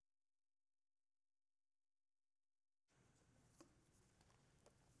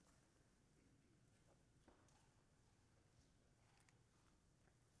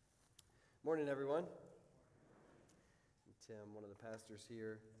Morning, everyone. I'm Tim, one of the pastors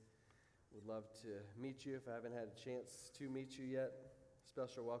here. Would love to meet you if I haven't had a chance to meet you yet.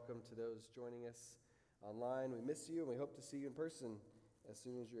 Special welcome to those joining us online. We miss you, and we hope to see you in person as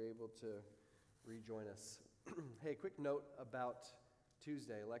soon as you're able to rejoin us. Hey, quick note about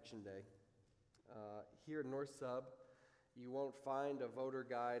Tuesday, Election Day. Here at North Sub, you won't find a voter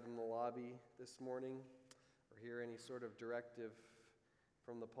guide in the lobby this morning or hear any sort of directive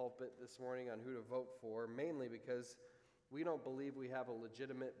from the pulpit this morning on who to vote for, mainly because we don't believe we have a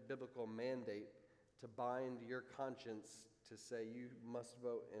legitimate biblical mandate to bind your conscience to say you must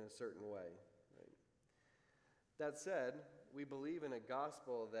vote in a certain way. Right? That said, we believe in a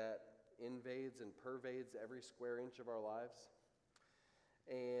gospel that invades and pervades every square inch of our lives.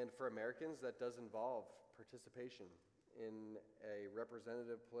 And for Americans, that does involve participation in a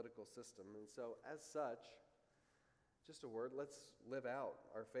representative political system. And so, as such, just a word, let's live out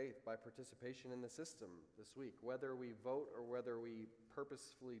our faith by participation in the system this week. Whether we vote or whether we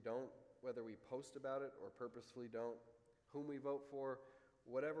purposefully don't, whether we post about it or purposefully don't, whom we vote for,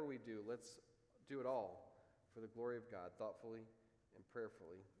 whatever we do, let's do it all for the glory of God, thoughtfully and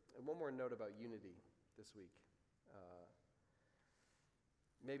prayerfully. And one more note about unity this week.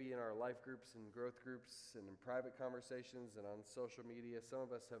 Maybe in our life groups and growth groups and in private conversations and on social media, some of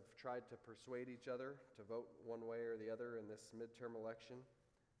us have tried to persuade each other to vote one way or the other in this midterm election.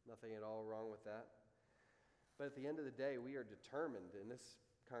 Nothing at all wrong with that. But at the end of the day, we are determined in this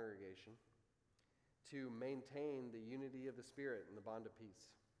congregation to maintain the unity of the Spirit and the bond of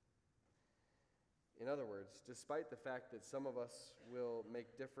peace. In other words, despite the fact that some of us will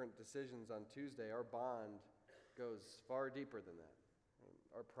make different decisions on Tuesday, our bond goes far deeper than that.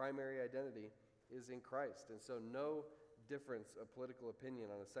 Our primary identity is in Christ, and so no difference of political opinion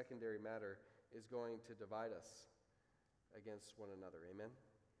on a secondary matter is going to divide us against one another. Amen?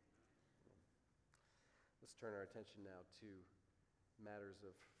 Let's turn our attention now to matters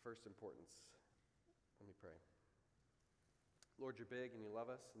of first importance. Let me pray. Lord, you're big and you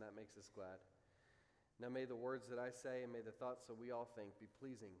love us, and that makes us glad. Now may the words that I say and may the thoughts that we all think be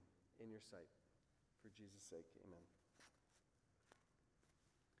pleasing in your sight. For Jesus' sake, amen.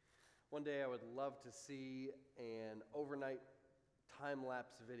 One day I would love to see an overnight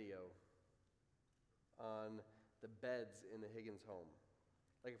time-lapse video on the beds in the Higgins home.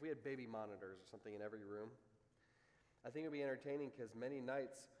 Like if we had baby monitors or something in every room. I think it would be entertaining because many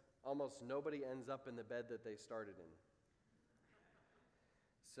nights almost nobody ends up in the bed that they started in.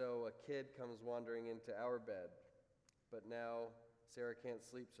 So a kid comes wandering into our bed, but now Sarah can't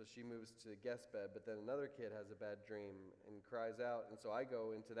sleep, so she moves to the guest bed, but then another kid has a bad dream and cries out, and so I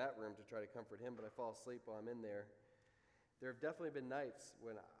go into that room to try to comfort him, but I fall asleep while I'm in there. There have definitely been nights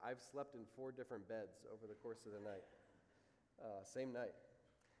when I've slept in 4 different beds over the course of the night, same night.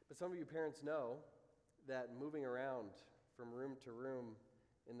 But some of you parents know that moving around from room to room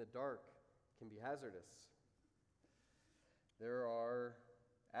in the dark can be hazardous. There are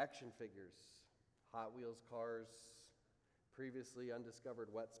action figures, Hot Wheels cars, previously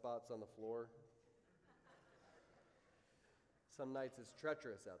undiscovered wet spots on the floor. Some nights it's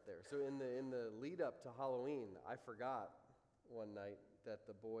treacherous out there. So in the lead up to Halloween, I forgot one night that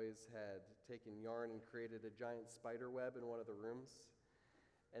the boys had taken yarn and created a giant spider web in one of the rooms,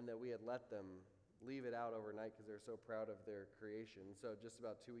 and that we had let them leave it out overnight because they're so proud of their creation. So just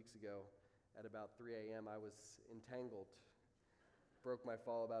about 2 weeks ago, at about 3 a.m., I was entangled, broke my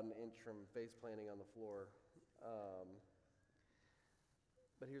fall about an inch from face planting on the floor.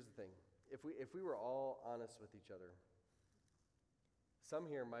 But here's the thing. If we were all honest with each other, some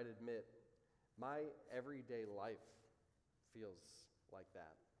here might admit, my everyday life feels like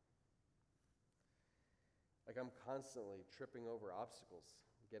that. Like I'm constantly tripping over obstacles,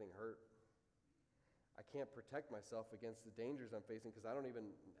 getting hurt. I can't protect myself against the dangers I'm facing because I don't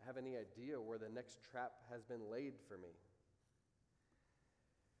even have any idea where the next trap has been laid for me.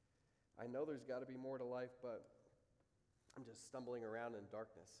 I know there's got to be more to life, but I'm just stumbling around in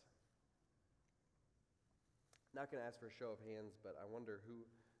darkness. Not going to ask for a show of hands, but I wonder who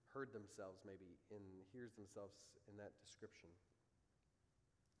heard themselves hears themselves in that description.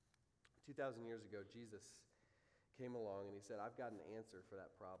 2,000 years ago, Jesus came along and he said, I've got an answer for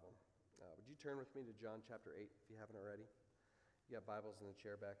that problem. Would you turn with me to John chapter 8 if you haven't already? You got Bibles in the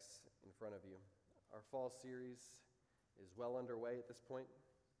chair backs in front of you. Our fall series is well underway at this point.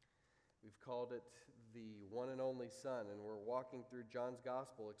 We've called it The One and Only Son, and we're walking through John's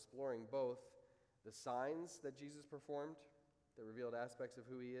Gospel, exploring both the signs that Jesus performed that revealed aspects of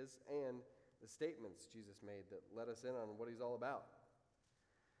who he is, and the statements Jesus made that let us in on what he's all about.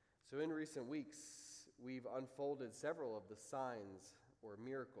 So in recent weeks, we've unfolded several of the signs or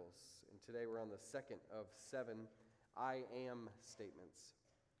miracles. And today we're on the second of 7 I am statements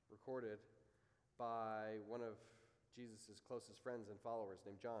recorded by one of Jesus' closest friends and followers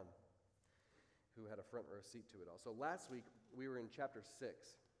named John, who had a front row seat to it all. So last week we were in chapter 6,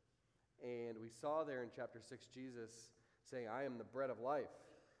 and we saw there in chapter 6 Jesus saying, I am the bread of life.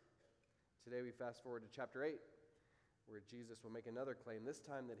 Today we fast forward to chapter 8, where Jesus will make another claim, this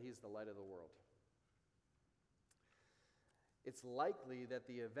time that he's the light of the world. It's likely that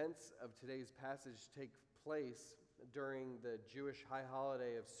the events of today's passage take place during the Jewish high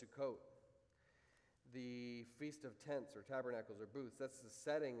holiday of Sukkot, the Feast of Tents or Tabernacles or Booths. That's the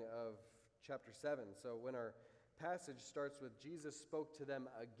setting of chapter 7. So when our passage starts with Jesus spoke to them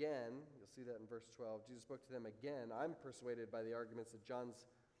again, you'll see that in verse 12, Jesus spoke to them again. I'm persuaded by the arguments that John's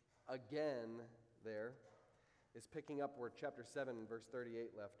again there is picking up where chapter 7 verse 38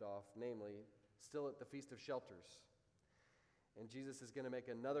 left off, namely, still at the Feast of Shelters. And Jesus is going to make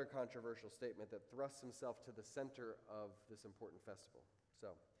another controversial statement that thrusts himself to the center of this important festival. So,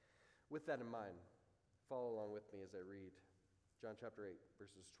 with that in mind, follow along with me as I read John chapter 8,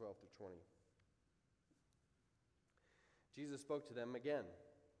 verses 12 through 20. Jesus spoke to them again.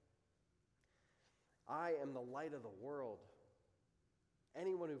 I am the light of the world.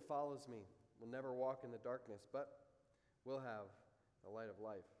 Anyone who follows me will never walk in the darkness, but will have the light of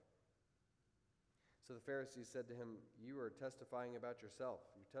life. So the Pharisees said to him, you are testifying about yourself.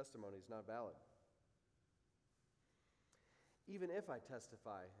 Your testimony is not valid. Even if I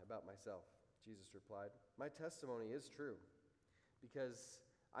testify about myself, Jesus replied, my testimony is true, because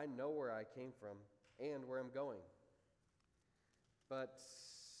I know where I came from and where I'm going. But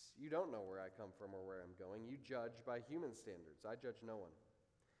you don't know where I come from or where I'm going. You judge by human standards. I judge no one.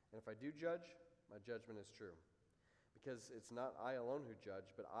 And if I do judge, my judgment is true. Because it's not I alone who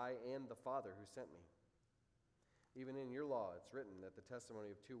judge, but I and the Father who sent me. Even in your law, it's written that the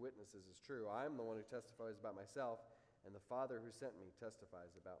testimony of two witnesses is true. I am the one who testifies about myself, and the Father who sent me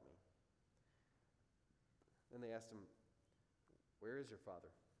testifies about me. Then they asked him, where is your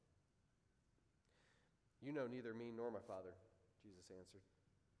Father? You know neither me nor my Father, Jesus answered.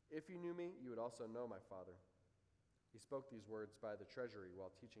 If you knew me, you would also know my Father. He spoke these words by the treasury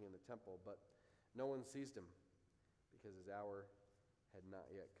while teaching in the temple, but no one seized him, because his hour had not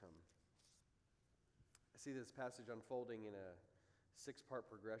yet come. I see this passage unfolding in a 6-part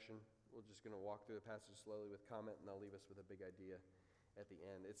progression. We're just going to walk through the passage slowly with comment, and I'll leave us with a big idea at the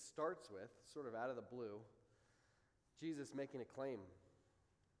end. It starts with, sort of out of the blue, Jesus making a claim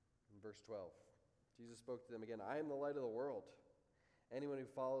in verse 12. Jesus spoke to them again, I am the light of the world. Anyone who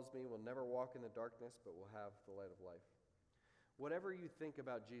follows me will never walk in the darkness, but will have the light of life. Whatever you think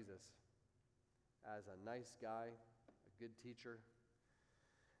about Jesus as a nice guy, a good teacher,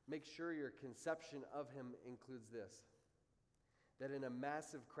 make sure your conception of him includes this, that in a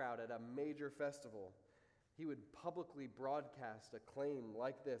massive crowd at a major festival, he would publicly broadcast a claim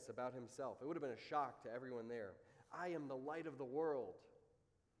like this about himself. It would have been a shock to everyone there. I am the light of the world.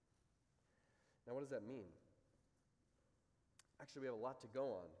 Now, what does that mean? Actually, we have a lot to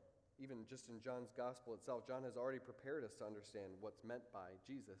go on. Even just in John's gospel itself, John has already prepared us to understand what's meant by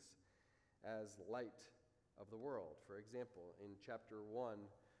Jesus as light of the world. For example, in chapter 1,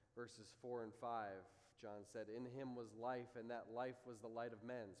 verses 4 and 5, John said, in him was life, and that life was the light of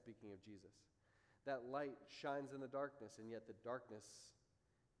men, speaking of Jesus. That light shines in the darkness, and yet the darkness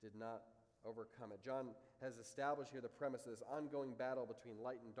did not overcome it. John has established here the premise of this ongoing battle between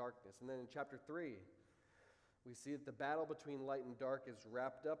light and darkness. And then in chapter 3, we see that the battle between light and dark is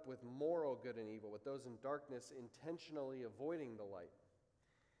wrapped up with moral good and evil, with those in darkness intentionally avoiding the light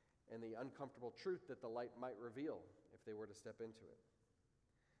and the uncomfortable truth that the light might reveal if they were to step into it.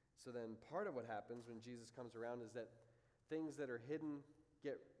 So then part of what happens when Jesus comes around is that things that are hidden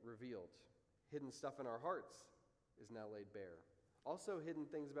get revealed. Hidden stuff in our hearts is now laid bare. Also, hidden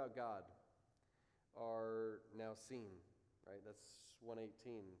things about God are now seen, right? That's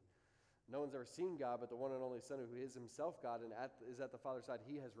 1:18. No one's ever seen God, but the one and only Son, who is himself God and is at the Father's side,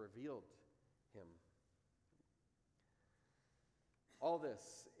 he has revealed him. All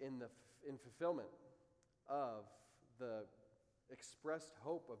this in fulfillment of the expressed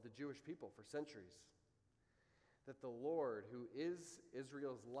hope of the Jewish people for centuries, that the Lord, who is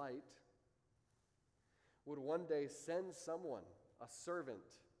Israel's light, would one day send someone, a servant,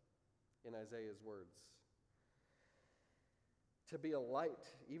 in Isaiah's words, to be a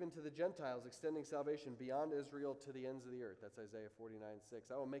light, even to the Gentiles, extending salvation beyond Israel to the ends of the earth. That's Isaiah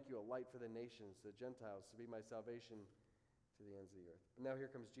 49:6. I will make you a light for the nations, the Gentiles, to be my salvation to the ends of the earth. But now here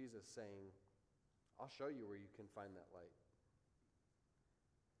comes Jesus saying, I'll show you where you can find that light.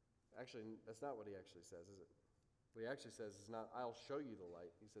 Actually, that's not what he actually says, is it? What he actually says is not, I'll show you the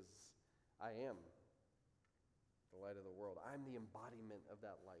light. He says, I am the light of the world. I'm the embodiment of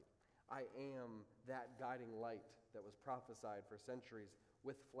that light. I am that guiding light that was prophesied for centuries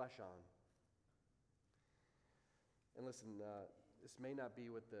with flesh on. And listen, this may not be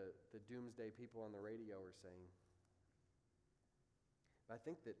what the doomsday people on the radio are saying. But I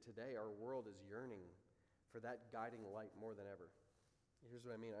think that today our world is yearning for that guiding light more than ever. Here's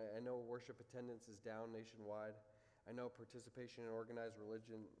what I mean. I know worship attendance is down nationwide. I know participation in organized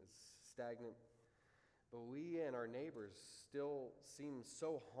religion is stagnant. But we and our neighbors still seem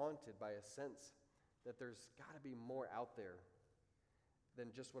so haunted by a sense that there's got to be more out there than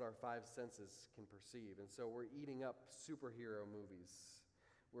just what our five senses can perceive. And so we're eating up superhero movies.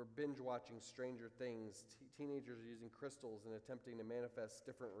 We're binge-watching Stranger Things. Teenagers are using crystals and attempting to manifest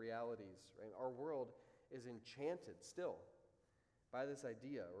different realities. Right? Our world is enchanted still by this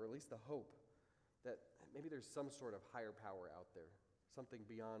idea, or at least the hope, that maybe there's some sort of higher power out there, something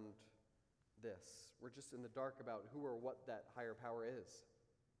beyond this. We're just in the dark about who or what that higher power is.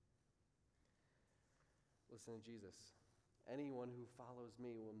 Listen to Jesus. Anyone who follows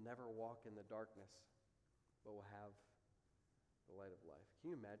me will never walk in the darkness, but will have the light of life.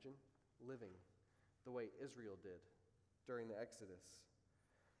 Can you imagine living the way Israel did during the Exodus,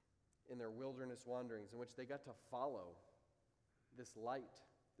 in their wilderness wanderings, in which they got to follow this light,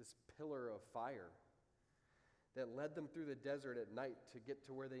 this pillar of fire that led them through the desert at night to get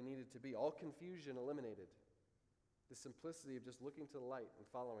to where they needed to be. All confusion eliminated. The simplicity of just looking to the light and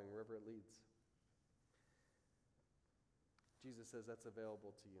following wherever it leads. Jesus says that's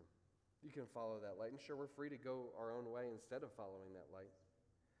available to you. You can follow that light. And sure, we're free to go our own way instead of following that light.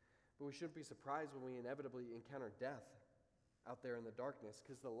 But we shouldn't be surprised when we inevitably encounter death out there in the darkness,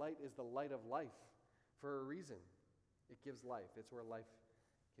 because the light is the light of life for a reason. It gives life. It's where life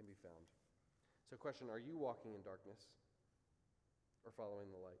can be found. So question, are you walking in darkness or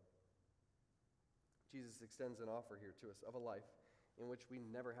following the light? Jesus extends an offer here to us of a life in which we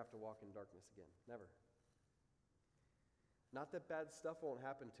never have to walk in darkness again. Never. Not that bad stuff won't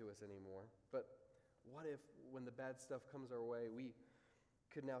happen to us anymore, but what if when the bad stuff comes our way, we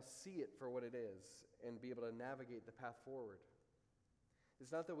could now see it for what it is and be able to navigate the path forward?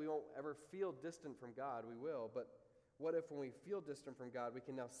 It's not that we won't ever feel distant from God, we will, but what if when we feel distant from God, we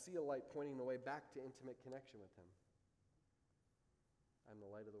can now see a light pointing the way back to intimate connection with Him? I'm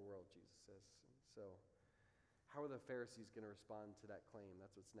the light of the world, Jesus says. So, how are the Pharisees going to respond to that claim?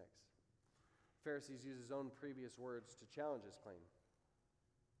 That's what's next. Pharisees use his own previous words to challenge his claim.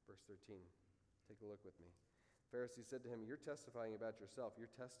 Verse 13. Take a look with me. Pharisees said to him, "You're testifying about yourself. Your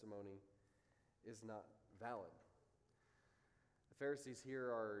testimony is not valid." The Pharisees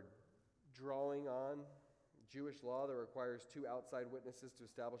here are drawing on Jewish law that requires two outside witnesses to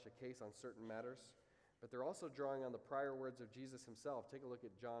establish a case on certain matters. But they're also drawing on the prior words of Jesus himself. Take a look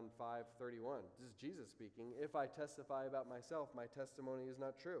at John 5:31. This is Jesus speaking. "If I testify about myself, my testimony is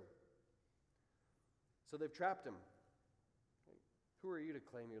not true." So they've trapped him. Who are you to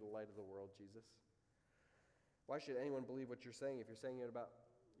claim you're the light of the world, Jesus? Why should anyone believe what you're saying if you're saying it about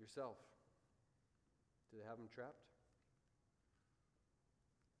yourself? Do they have him trapped?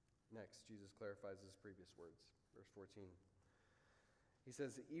 Next, Jesus clarifies his previous words. Verse 14. He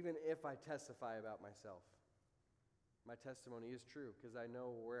says, "Even if I testify about myself, my testimony is true because I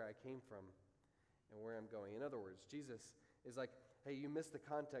know where I came from and where I'm going." In other words, Jesus is like, hey, you missed the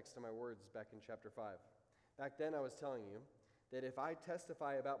context of my words back in chapter 5. Back then I was telling you that if I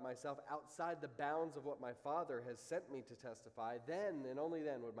testify about myself outside the bounds of what my Father has sent me to testify, then and only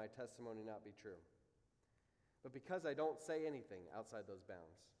then would my testimony not be true. But because I don't say anything outside those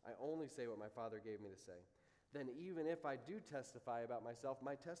bounds, I only say what my Father gave me to say, then even if I do testify about myself,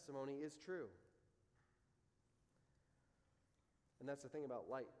 my testimony is true. And that's the thing about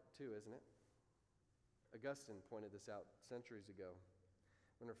light, too, isn't it? Augustine pointed this out centuries ago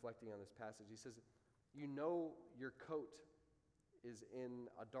when reflecting on this passage. He says, you know your coat is in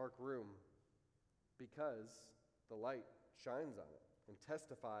a dark room because the light shines on it and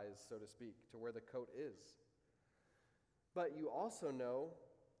testifies, so to speak, to where the coat is. But you also know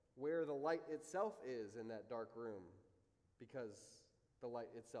where the light itself is in that dark room because the light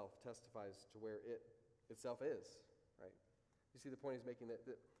itself testifies to where it itself is, right? You see the point he's making, that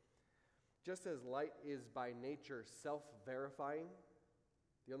just as light is by nature self-verifying,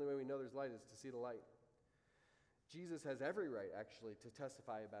 the only way we know there's light is to see the light. Jesus has every right, actually, to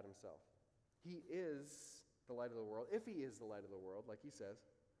testify about himself. He is the light of the world. If he is the light of the world, like he says,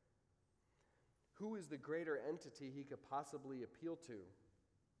 who is the greater entity he could possibly appeal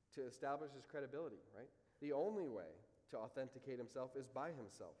to establish his credibility, right? The only way to authenticate himself is by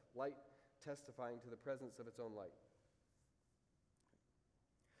himself. Light testifying to the presence of its own light.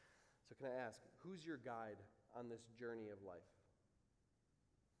 So can I ask, who's your guide on this journey of life?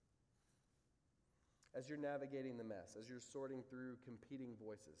 As you're navigating the mess, as you're sorting through competing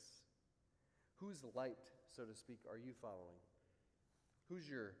voices, whose light, so to speak, are you following? Who's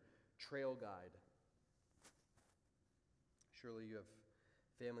your trail guide? Surely you have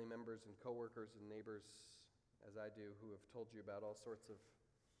family members and coworkers and neighbors, as I do, who have told you about all sorts of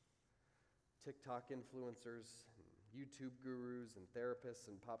TikTok influencers, and YouTube gurus, and therapists,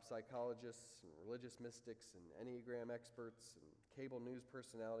 and pop psychologists, and religious mystics, and Enneagram experts, and cable news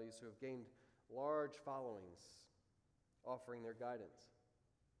personalities who have gained large followings offering their guidance.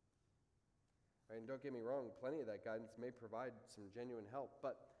 Right, and don't get me wrong, plenty of that guidance may provide some genuine help,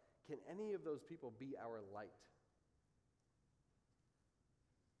 but can any of those people be our light?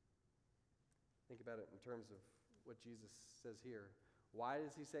 Think about it in terms of what Jesus says here. Why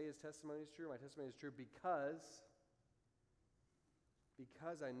does he say his testimony is true? My testimony is true because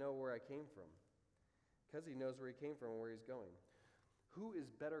I know where I came from. Because he knows where he came from and where he's going. Who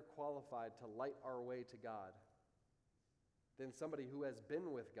is better qualified to light our way to God than somebody who has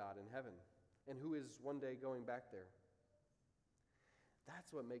been with God in heaven and who is one day going back there?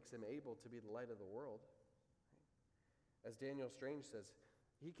 That's what makes him able to be the light of the world. As Daniel Strange says,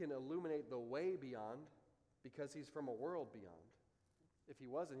 he can illuminate the way beyond because he's from a world beyond. If he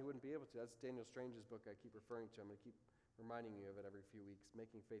wasn't, he wouldn't be able to. That's Daniel Strange's book I keep referring to. I'm going to keep reminding you of it every few weeks,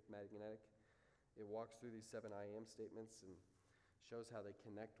 Making Faith Magnetic. It walks through these 7 I am statements and shows how they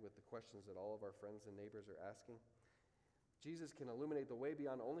connect with the questions that all of our friends and neighbors are asking. Jesus can illuminate the way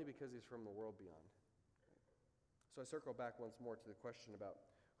beyond only because he's from the world beyond. So I circle back once more to the question about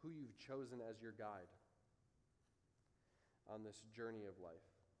who you've chosen as your guide on this journey of life.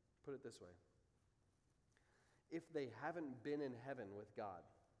 Put it this way. If they haven't been in heaven with God,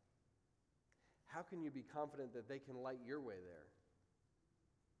 how can you be confident that they can light your way there?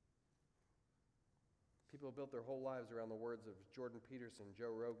 People have built their whole lives around the words of Jordan Peterson,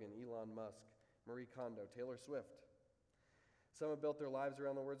 Joe Rogan, Elon Musk, Marie Kondo, Taylor Swift. Some have built their lives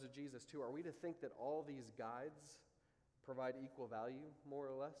around the words of Jesus too. Are we to think that all these guides provide equal value, more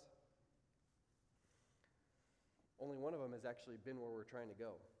or less? Only one of them has actually been where we're trying to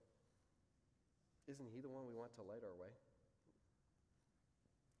go. Isn't he the one we want to light our way?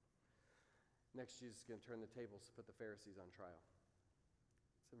 Next, Jesus is going to turn the tables to put the Pharisees on trial.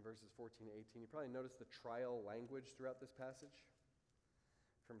 It's in verses 14 to 18. You probably noticed the trial language throughout this passage,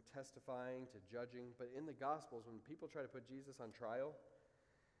 from testifying to judging. But in the Gospels, when people try to put Jesus on trial,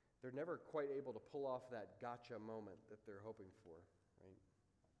 they're never quite able to pull off that gotcha moment that they're hoping for, right?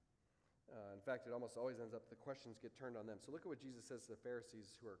 In fact, it almost always ends up the questions get turned on them. So look at what Jesus says to the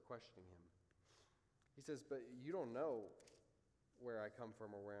Pharisees who are questioning him. He says, but you don't know where I come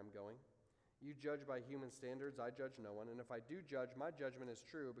from or where I'm going. You judge by human standards, I judge no one. And if I do judge, my judgment is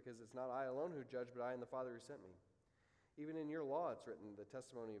true because it's not I alone who judge, but I and the Father who sent me. Even in your law it's written, the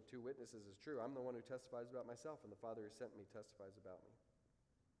testimony of 2 witnesses is true. I'm the one who testifies about myself, and the Father who sent me testifies about me.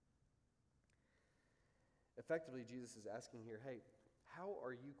 Effectively, Jesus is asking here, hey, how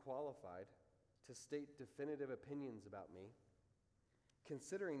are you qualified to state definitive opinions about me,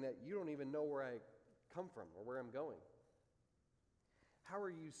 considering that you don't even know where I come from or where I'm going? How are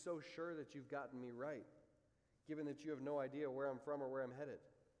you so sure that you've gotten me right, given that you have no idea where I'm from or where I'm headed?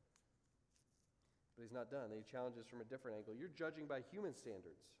 But he's not done. He challenges from a different angle. You're judging by human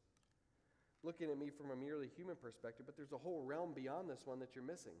standards, looking at me from a merely human perspective, but there's a whole realm beyond this one that you're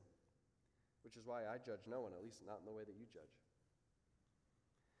missing, which is why I judge no one, at least not in the way that you judge.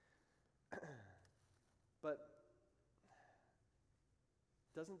 But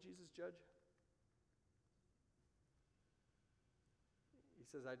doesn't Jesus judge? He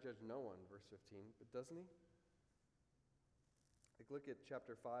says, I judge no one, verse 15, but doesn't he? Like, look at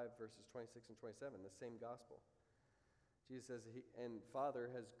chapter 5, verses 26 and 27, the same gospel. Jesus says, and Father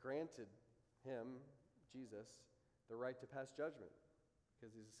has granted him, Jesus, the right to pass judgment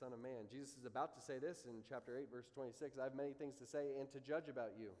because he's the Son of Man. Jesus is about to say this in chapter 8, verse 26, I have many things to say and to judge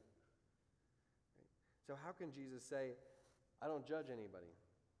about you. Right? So how can Jesus say, I don't judge anybody?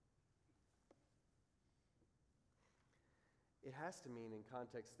 It has to mean in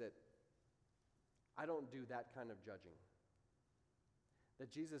context that I don't do that kind of judging. That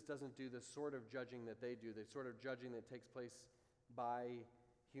Jesus doesn't do the sort of judging that they do, the sort of judging that takes place by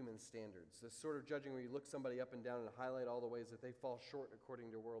human standards, the sort of judging where you look somebody up and down and highlight all the ways that they fall short according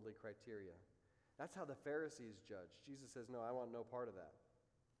to worldly criteria. That's how the Pharisees judge. Jesus says, no, I want no part of that.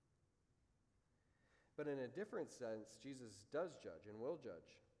 But in a different sense, Jesus does judge and will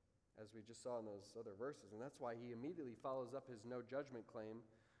judge, as we just saw in those other verses. And that's why he immediately follows up his no judgment claim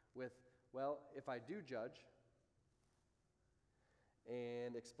with, well, if I do judge,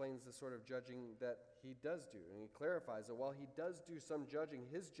 and explains the sort of judging that he does do. And he clarifies that while he does do some judging,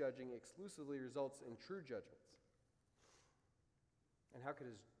 his judging exclusively results in true judgments. And how could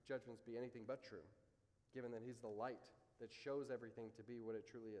his judgments be anything but true, given that he's the light that shows everything to be what it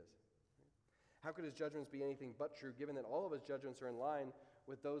truly is? How could his judgments be anything but true, given that all of his judgments are in line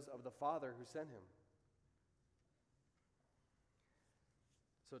with those of the Father who sent him?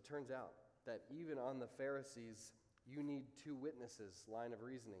 So it turns out that even on the Pharisees, you need two witnesses line of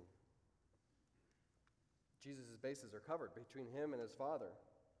reasoning. Jesus' bases are covered between him and his Father.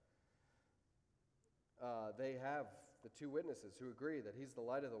 They have the two witnesses who agree that he's the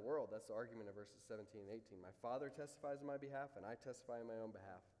light of the world. That's the argument of verses 17 and 18. My Father testifies on my behalf, and I testify on my own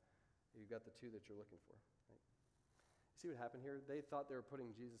behalf. You've got the two that you're looking for. Right? See what happened here? They thought they were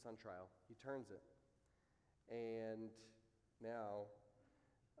putting Jesus on trial. He turns it. And now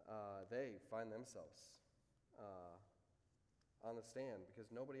they find themselves on the stand because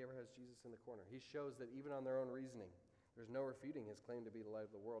nobody ever has Jesus in the corner. He shows that even on their own reasoning, there's no refuting his claim to be the light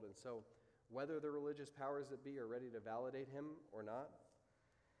of the world. And so whether the religious powers that be are ready to validate him or not,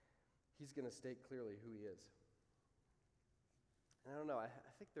 he's going to state clearly who he is. And I don't know, I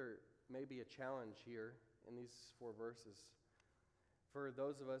think there may be a challenge here in these 4 verses for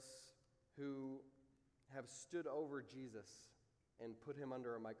those of us who have stood over Jesus and put him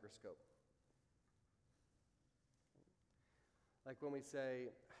under a microscope. Like when we say,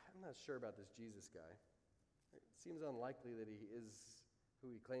 I'm not sure about this Jesus guy. It seems unlikely that he is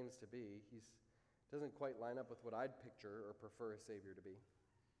who he claims to be. He doesn't quite line up with what I'd picture or prefer a Savior to be.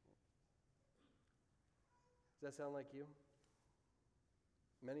 Does that sound like you?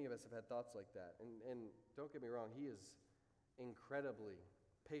 Many of us have had thoughts like that. And don't get me wrong, he is incredibly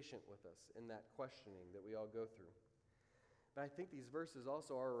patient with us in that questioning that we all go through. But I think these verses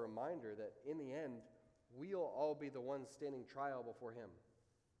also are a reminder that in the end, we'll all be the ones standing trial before him.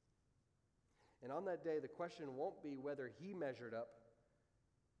 And on that day, the question won't be whether he measured up,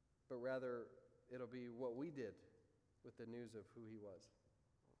 but rather it'll be what we did with the news of who he was.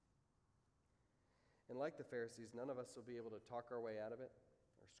 And like the Pharisees, none of us will be able to talk our way out of it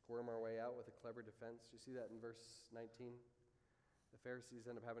or squirm our way out with a clever defense. You see that in verse 19? The Pharisees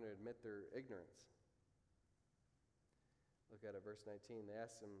end up having to admit their ignorance. Look at it, verse 19. They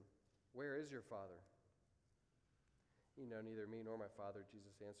asked him, "Where is your Father?" "You know neither me nor my Father,"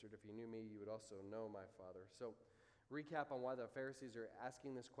 Jesus answered. "If you knew me, you would also know my Father." So, recap on why the Pharisees are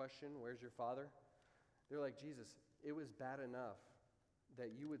asking this question, "Where's your Father?" They're like, "Jesus, it was bad enough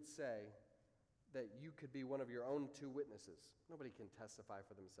that you would say that you could be one of your own 2 witnesses. Nobody can testify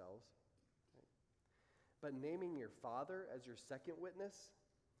for themselves. Right? But naming your Father as your second witness,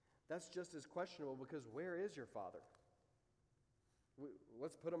 that's just as questionable because where is your Father?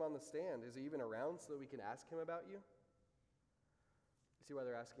 Let's put him on the stand. Is he even around so that we can ask him about you?" You see why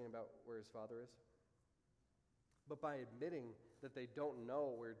they're asking about where his Father is? But by admitting that they don't know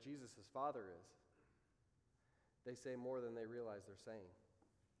where Jesus' Father is, they say more than they realize they're saying.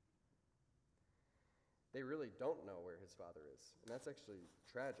 They really don't know where his Father is. And that's actually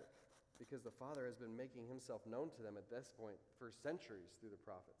tragic because the Father has been making himself known to them at this point for centuries through the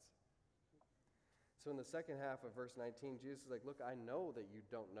prophets. So in the second half of verse 19, Jesus is like, "Look, I know that you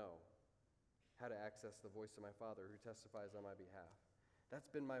don't know how to access the voice of my Father who testifies on my behalf." That's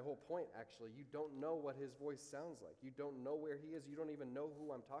been my whole point, actually. You don't know what his voice sounds like. You don't know where he is. You don't even know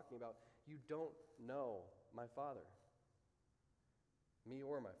who I'm talking about. You don't know my Father. Me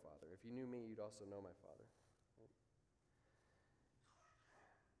or my Father. If you knew me, you'd also know my Father. Right?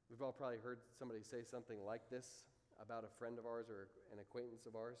 We've all probably heard somebody say something like this about a friend of ours or an acquaintance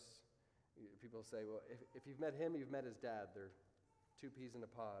of ours. People say, well, if you've met him, you've met his dad. They're 2 peas in a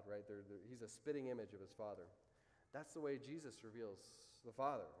pod, right? He's a spitting image of his Father. That's the way Jesus reveals the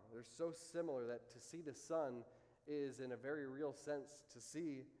Father. They're so similar that to see the Son is, in a very real sense, to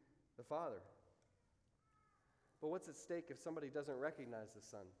see the Father. But what's at stake if somebody doesn't recognize the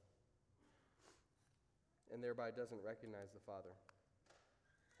Son and thereby doesn't recognize the Father?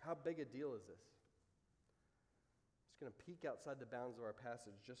 How big a deal is this? I'm just going to peek outside the bounds of our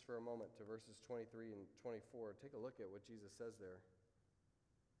passage just for a moment to verses 23 and 24. Take a look at what Jesus says there.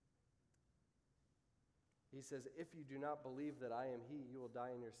 He says, "If you do not believe that I am he, you will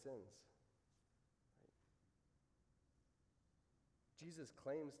die in your sins." Right? Jesus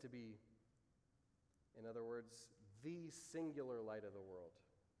claims to be, in other words, the singular light of the world,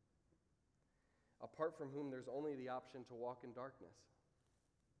 apart from whom there's only the option to walk in darkness.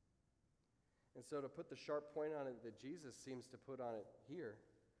 And so to put the sharp point on it that Jesus seems to put on it here,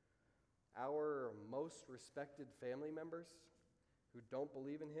 our most respected family members who don't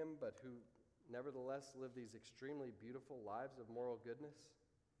believe in him, but who nevertheless live these extremely beautiful lives of moral goodness.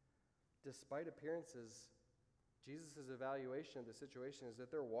 Despite appearances, Jesus' evaluation of the situation is that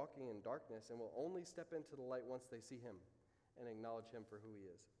they're walking in darkness and will only step into the light once they see him and acknowledge him for who he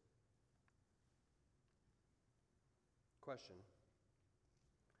is. Question: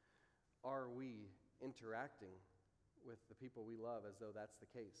 are we interacting with the people we love as though that's the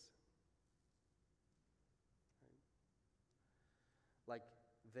case? Right? Like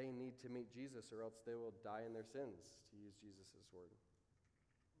they need to meet Jesus or else they will die in their sins, to use Jesus' word.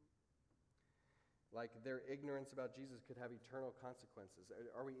 Like their ignorance about Jesus could have eternal consequences.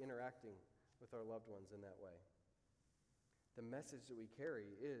 Are we interacting with our loved ones in that way? The message that we carry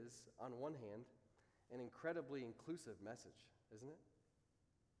is, on one hand, an incredibly inclusive message, isn't it?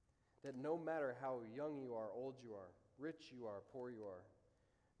 That no matter how young you are, old you are, rich you are, poor you are,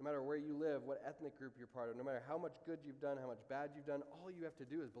 no matter where you live, what ethnic group you're part of, no matter how much good you've done, how much bad you've done, all you have to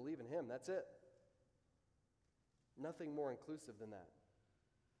do is believe in him. That's it. Nothing more inclusive than that.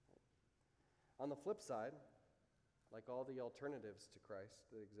 On the flip side, like all the alternatives to Christ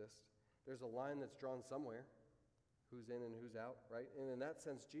that exist, there's a line that's drawn somewhere, who's in and who's out, right? And in that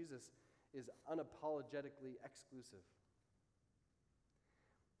sense, Jesus is unapologetically exclusive.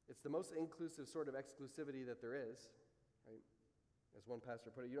 It's the most inclusive sort of exclusivity that there is, right? As one pastor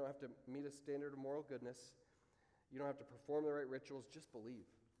put it, you don't have to meet a standard of moral goodness. You don't have to perform the right rituals, just believe,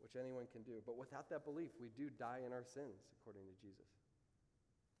 which anyone can do. But without that belief, we do die in our sins, according to Jesus.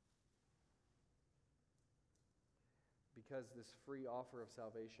 Because this free offer of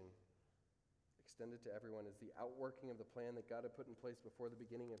salvation, extended to everyone, is the outworking of the plan that God had put in place before the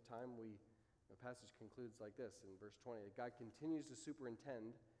beginning of time, the passage concludes like this in verse 20, that God continues to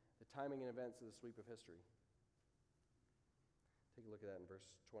superintend the timing and events of the sweep of history. Take a look at that in verse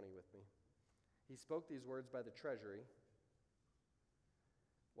 20 with me. He spoke these words by the treasury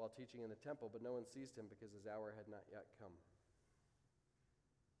while teaching in the temple, but no one seized him because his hour had not yet come.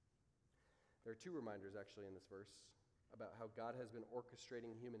 There are two reminders actually in this verse about how God has been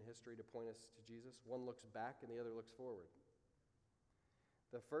orchestrating human history to point us to Jesus. One looks back and the other looks forward.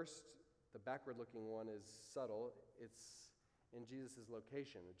 The first, the backward-looking one, is subtle. It's in Jesus'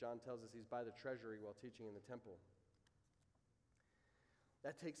 location. John tells us he's by the treasury while teaching in the temple.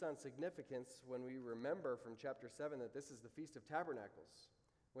 That takes on significance when we remember from chapter 7 that this is the Feast of Tabernacles,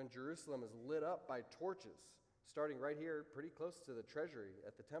 when Jerusalem is lit up by torches, starting right here pretty close to the treasury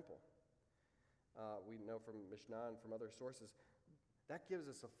at the temple. We know from Mishnah and from other sources, that gives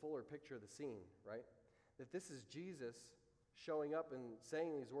us a fuller picture of the scene, right? That this is Jesus showing up and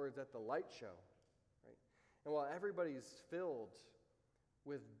saying these words at the light show, right? And while everybody's filled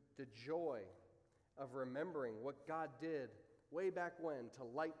with the joy of remembering what God did way back when to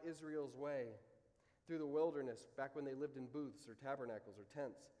light Israel's way through the wilderness, back when they lived in booths or tabernacles or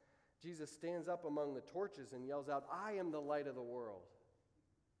tents, Jesus stands up among the torches and yells out, "I am the light of the world."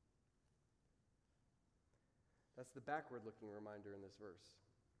 That's the backward-looking reminder in this verse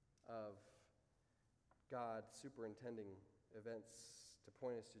of God superintending events to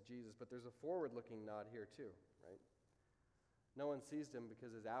point us to Jesus. But there's a forward-looking nod here too, right? No one seized him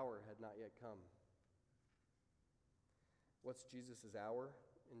because his hour had not yet come. What's Jesus' hour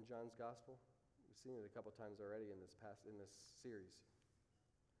in John's gospel? We've seen it a couple times already in this series.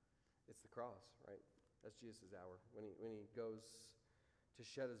 It's the cross, right? That's Jesus' hour. When he goes to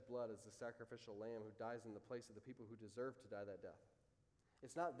shed his blood as the sacrificial lamb who dies in the place of the people who deserve to die that death.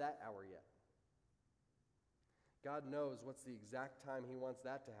 It's not that hour yet. God knows what's the exact time he wants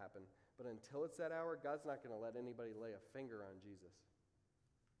that to happen, but until it's that hour, God's not going to let anybody lay a finger on Jesus.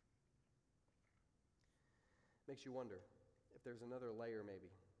 Makes you wonder if there's another layer maybe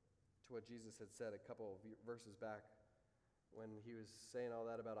to what Jesus had said a couple of verses back when he was saying all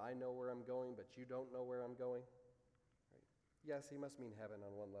that about, I know where I'm going, but you don't know where I'm going. Yes, he must mean heaven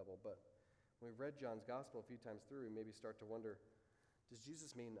on one level, but when we've read John's gospel a few times through, we maybe start to wonder, does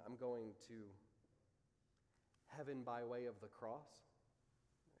Jesus mean I'm going to heaven by way of the cross?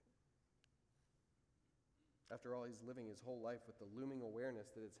 After all, he's living his whole life with the looming awareness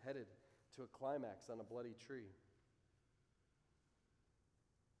that it's headed to a climax on a bloody tree.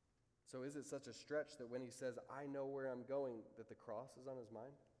 So is it such a stretch that when he says, I know where I'm going, that the cross is on his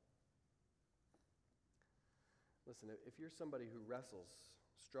mind? Listen, if you're somebody who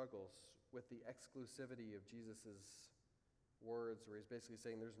struggles with the exclusivity of Jesus' words, where he's basically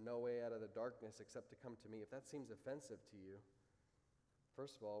saying there's no way out of the darkness except to come to me, if that seems offensive to you,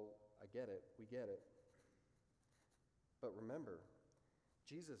 first of all, I get it, we get it. But remember,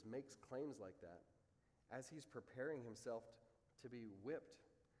 Jesus makes claims like that as he's preparing himself to be whipped,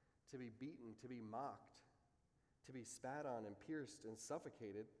 to be beaten, to be mocked, to be spat on and pierced and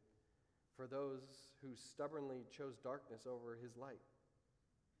suffocated for those who stubbornly chose darkness over his light.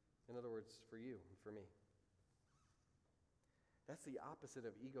 In other words, for you and for me. That's the opposite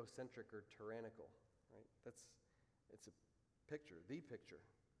of egocentric or tyrannical, right? It's a picture, the picture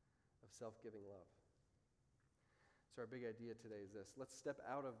of self-giving love. So our big idea today is this. Let's step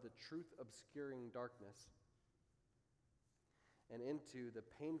out of the truth-obscuring darkness and into the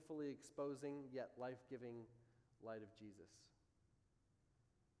painfully exposing yet life-giving light of Jesus.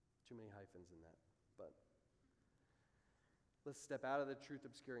 Too many hyphens in that, but let's step out of the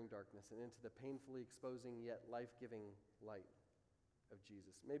truth-obscuring darkness and into the painfully exposing yet life-giving light of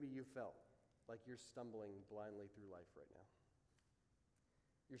Jesus. Maybe you felt like you're stumbling blindly through life right now.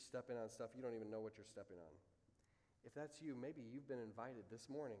 You're stepping on stuff, you don't even know what you're stepping on. If that's you, maybe you've been invited this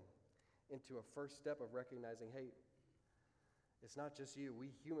morning into a first step of recognizing, hey, it's not just you. We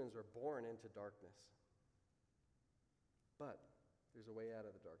humans were born into darkness. But there's a way out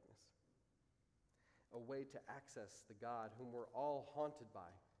of the darkness. A way to access the God whom we're all haunted by,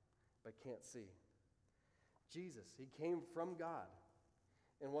 but can't see. Jesus, he came from God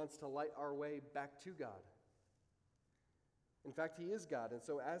and wants to light our way back to God. In fact, he is God, and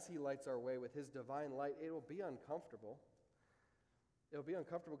so as he lights our way with his divine light, it will be uncomfortable. It'll be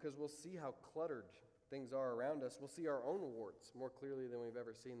uncomfortable because we'll see how cluttered things are around us. We'll see our own warts more clearly than we've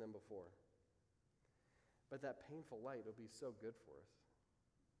ever seen them before. But that painful light will be so good for us.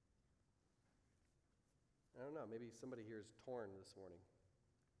 I don't know, maybe somebody here is torn this morning.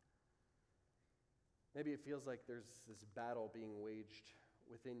 Maybe it feels like there's this battle being waged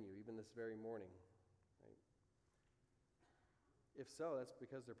within you, even this very morning. Right? If so, that's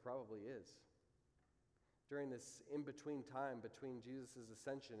because there probably is. During this in-between time between Jesus'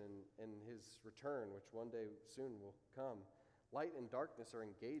 ascension and his return, which one day soon will come, light and darkness are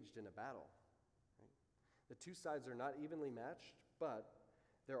engaged in a battle. Right? The two sides are not evenly matched, but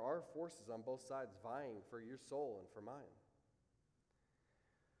there are forces on both sides vying for your soul and for mine.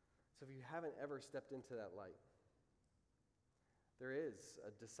 So if you haven't ever stepped into that light, there is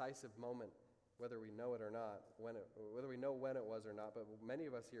a decisive moment, whether we know it or not, whether we know when it was or not, but many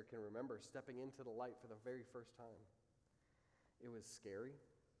of us here can remember stepping into the light for the very first time. It was scary.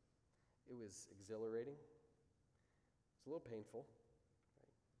 It was exhilarating. It's a little painful,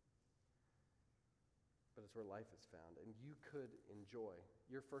 right? But it's where life is found, and you could enjoy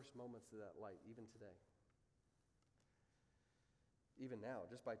your first moments of that light even today. Even now,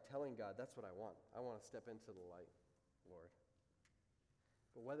 just by telling God, that's what I want. I want to step into the light, Lord.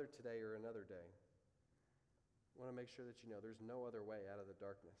 But whether today or another day, I want to make sure that you know there's no other way out of the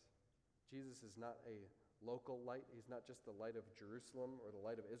darkness. Jesus is not a local light. He's not just the light of Jerusalem or the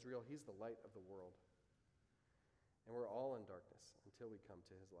light of Israel. He's the light of the world. And we're all in darkness until we come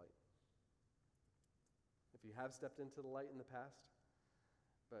to his light. If you have stepped into the light in the past,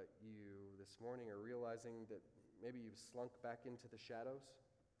 but you this morning are realizing that maybe you've slunk back into the shadows,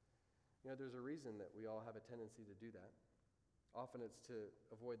 there's a reason that we all have a tendency to do that. Often it's to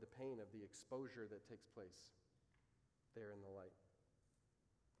avoid the pain of the exposure that takes place there in the light.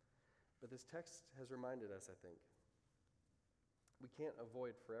 But this text has reminded us, I think, we can't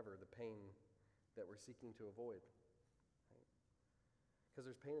avoid forever the pain that we're seeking to avoid. Because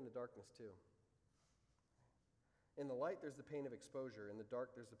there's pain in the darkness too. In the light, there's the pain of exposure. In the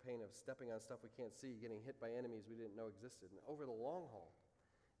dark, there's the pain of stepping on stuff we can't see, getting hit by enemies we didn't know existed. And over the long haul,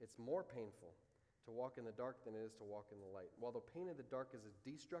 it's more painful to walk in the dark than it is to walk in the light. While the pain of the dark is a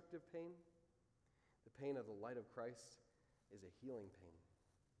destructive pain, the pain of the light of Christ is a healing pain.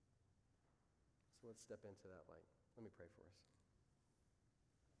 So let's step into that light. Let me pray for us.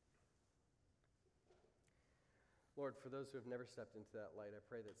 Lord, for those who have never stepped into that light, I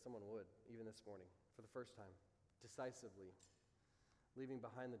pray that someone would, even this morning, for the first time, decisively, leaving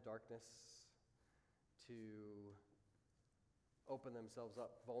behind the darkness to open themselves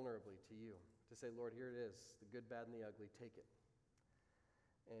up vulnerably to you, to say, Lord, here it is, the good, bad, and the ugly, take it,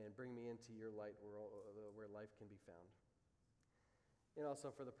 and bring me into your light where life can be found. And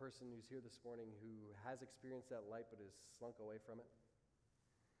also for the person who's here this morning who has experienced that light but has slunk away from it,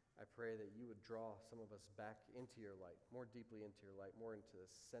 I pray that you would draw some of us back into your light, more deeply into your light, more into the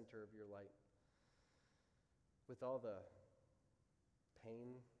center of your light. With all the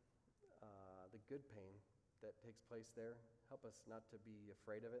pain, the good pain that takes place there, help us not to be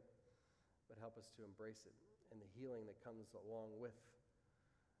afraid of it, but help us to embrace it and the healing that comes along with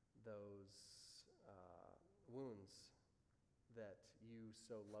those wounds that you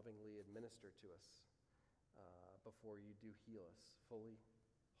so lovingly administer to us before you do heal us fully,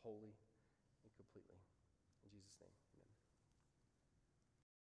 wholly, and completely. In Jesus' name.